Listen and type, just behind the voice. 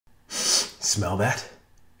Smell that?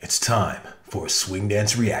 It's time for a swing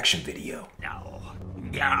dance reaction video. No,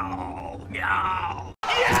 no, no.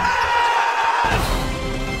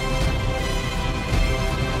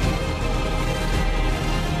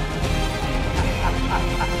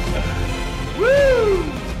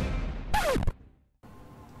 Woo!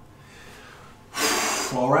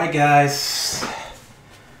 All right, guys.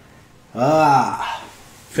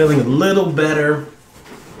 Feeling a little better.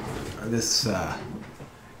 This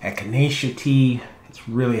echinacea tea, it's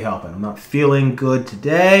really helping. I'm not feeling good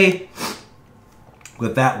today,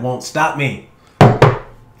 but that won't stop me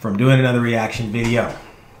from doing another reaction video.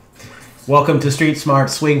 Welcome to Street Smart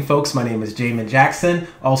Swing, folks. My name is Jamin Jackson,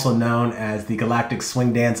 also known as the Galactic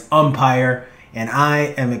Swing Dance Umpire, and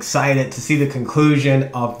I am excited to see the conclusion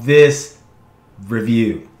of this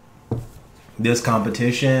review. This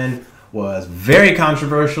competition was very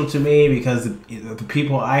controversial to me because the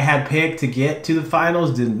people I had picked to get to the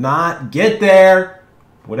finals did not get there.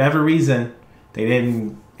 For whatever reason, they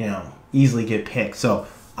didn't, easily get picked. So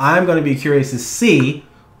I'm going to be curious to see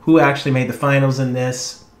who actually made the finals in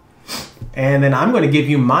this. And then I'm going to give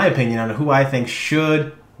you my opinion on who I think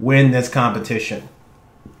should win this competition.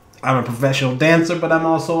 I'm a professional dancer, but I'm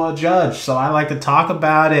also a judge. So I like to talk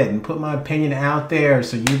about it and put my opinion out there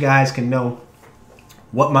so you guys can know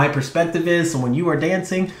what my perspective is. So when you are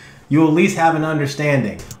dancing, you'll at least have an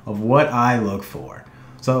understanding of what I look for.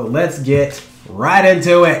 So let's get right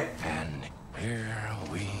into it. And here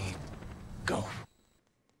we go.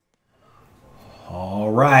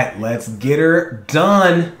 All right, let's get her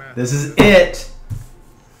done. This is it.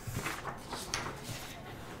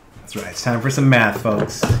 That's right, it's time for some math,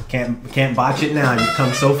 folks. Can't botch it now. You've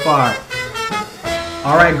come so far.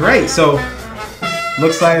 All right, great. So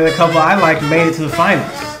looks like the couple I like made it to the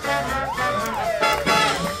finals.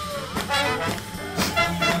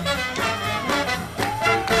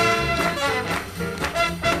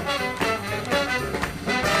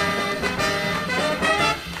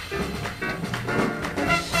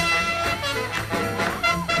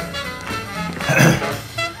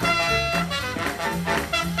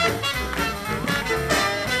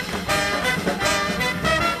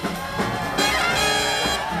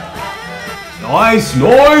 Nice,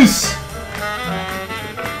 nice!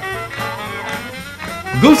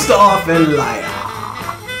 Gustav and Laya.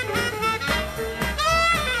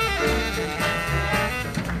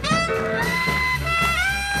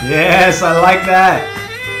 Yes, I like that.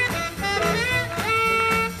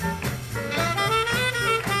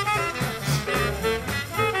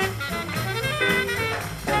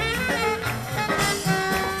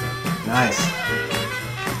 Nice.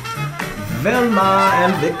 Velma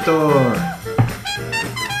and Victor.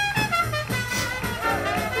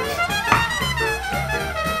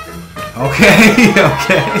 Okay,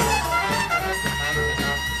 okay.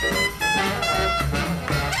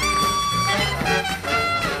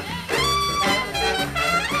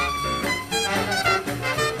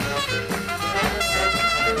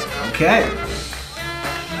 Okay.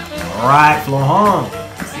 All right, Florent.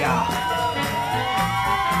 Yeah.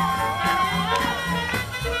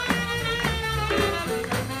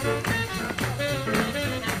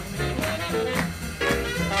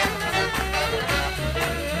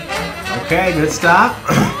 Okay, good stop.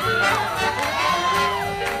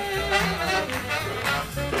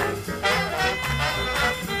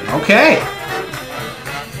 Okay.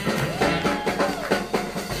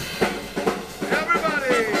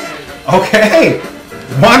 Everybody. Okay.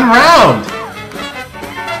 One round.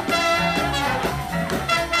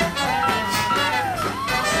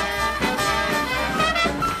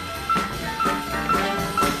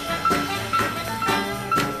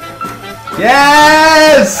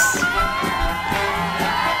 Yes!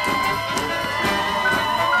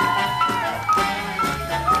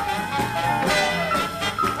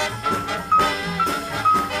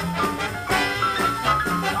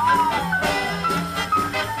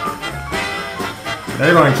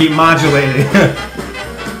 They're going to keep modulating.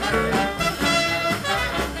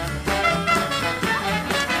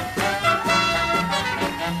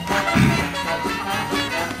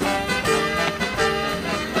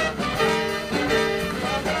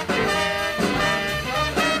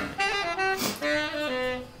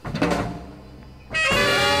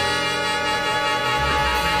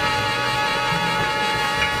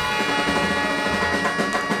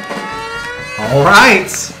 All right.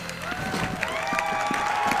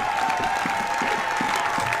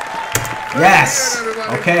 Yes.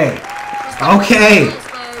 Okay. Okay.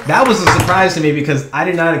 That was a surprise to me because I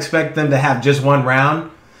did not expect them to have just one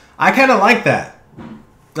round. I kind of like that.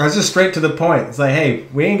 That's just straight to the point. It's like, hey,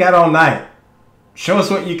 we ain't got all night. Show us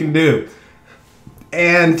what you can do.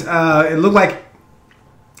 And it looked like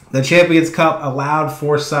the Champions Cup allowed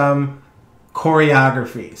for some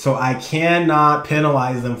choreography. So I cannot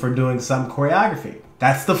penalize them for doing some choreography.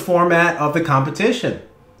 That's the format of the competition.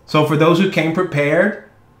 So for those who came prepared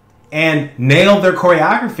and nailed their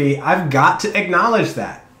choreography, I've got to acknowledge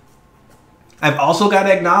that. I've also got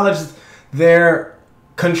to acknowledge their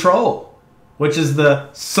control, which is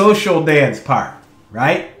the social dance part,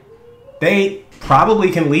 right? They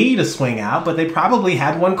probably can lead a swing out, but they probably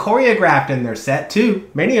had one choreographed in their set too,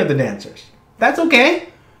 many of the dancers. That's okay.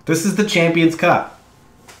 This is the Champions Cup.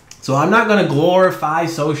 So I'm not going to glorify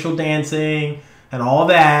social dancing and all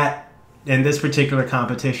that in this particular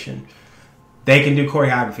competition. They can do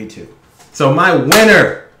choreography too. So my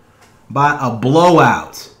winner by a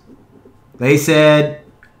blowout, they said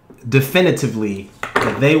definitively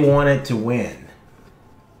that they wanted to win.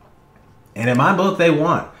 And in my book, they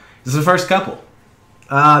won. This is the first couple.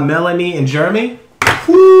 Melanie and Jeremy.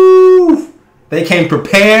 Woo! They came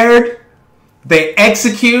prepared. They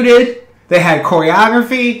executed. They had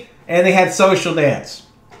choreography. And they had social dance.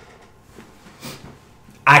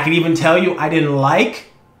 I can even tell you I didn't like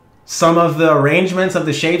some of the arrangements of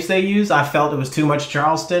the shapes they used. I felt it was too much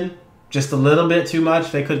Charleston. Just a little bit too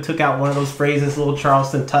much. They could have took out one of those phrases, little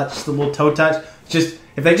Charleston touch, the little toe touch. Just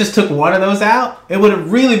if they just took one of those out, it would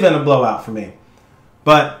have really been a blowout for me.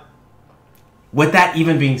 But with that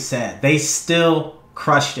even being said, they still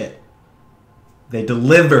crushed it. They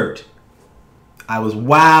delivered. I was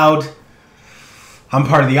wowed. I'm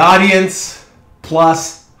part of the audience.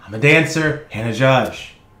 Plus, I'm a dancer and a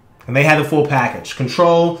judge. And they had the full package.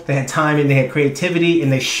 Control, they had timing, they had creativity,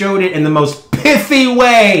 and they showed it in the most pithy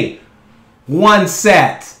way. One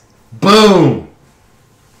set. Boom.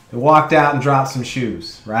 They walked out and dropped some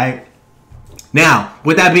shoes, right? Now,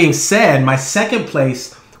 with that being said, my second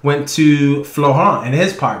place went to Florent and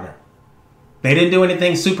his partner. They didn't do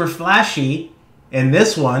anything super flashy in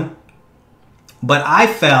this one, but I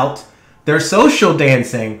felt their social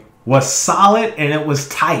dancing was solid and it was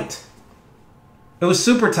tight. It was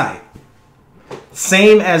super tight.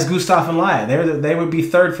 Same as Gustav and Laya. They would be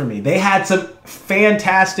third for me. They had some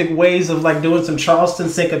fantastic ways of like doing some Charleston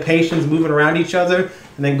syncopations, moving around each other,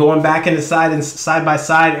 and then going back into side by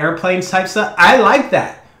side airplanes type stuff. I like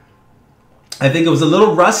that. I think it was a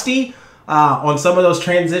little rusty on some of those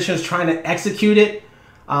transitions trying to execute it.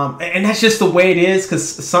 And that's just the way it is, because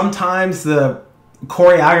sometimes the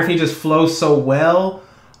choreography just flows so well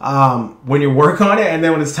when you work on it, and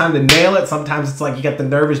then when it's time to nail it, sometimes it's like you get the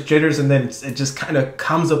nervous jitters and then it just kind of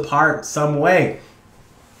comes apart some way.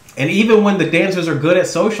 And even when the dancers are good at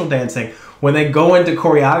social dancing, when they go into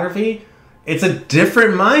choreography, it's a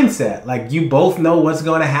different mindset. Like you both know what's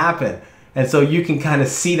going to happen. And so you can kind of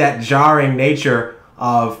see that jarring nature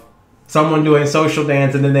of someone doing social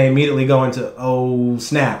dance and then they immediately go into, oh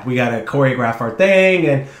snap, we got to choreograph our thing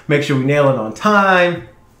and make sure we nail it on time.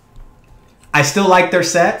 I still like their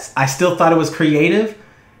sets. I still thought it was creative.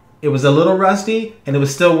 It was a little rusty, and it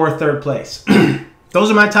was still worth third place.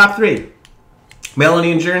 Those are my top three.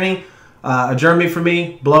 Melanie and Jeremy for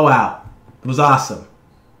me, blowout. It was awesome.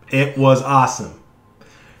 It was awesome.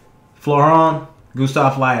 Florent,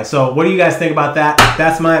 Gustav, Laya. So what do you guys think about that?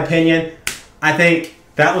 That's my opinion. I think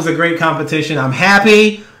that was a great competition. I'm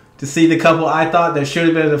happy to see the couple I thought that should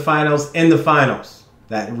have been in the finals in the finals.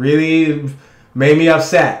 That really made me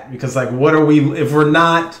upset, because like, what are we, if we're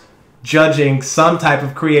not judging some type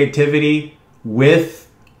of creativity with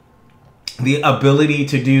the ability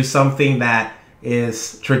to do something that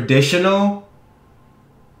is traditional,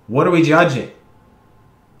 what are we judging?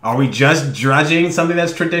 Are we just judging something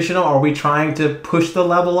that's traditional? Or are we trying to push the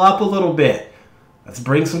level up a little bit? Let's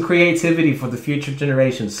bring some creativity for the future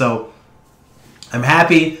generations. So I'm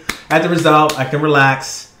happy at the result. I can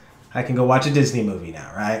relax. I can go watch a Disney movie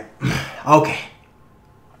now, right? Okay.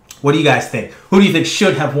 What do you guys think? Who do you think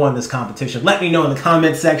should have won this competition? Let me know in the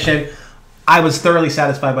comment section. I was thoroughly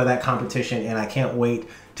satisfied by that competition, and I can't wait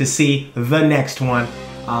to see the next one.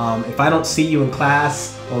 If I don't see you in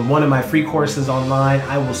class or one of my free courses online,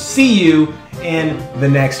 I will see you in the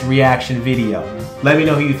next reaction video. Let me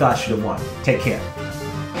know who you thought should have won. Take care.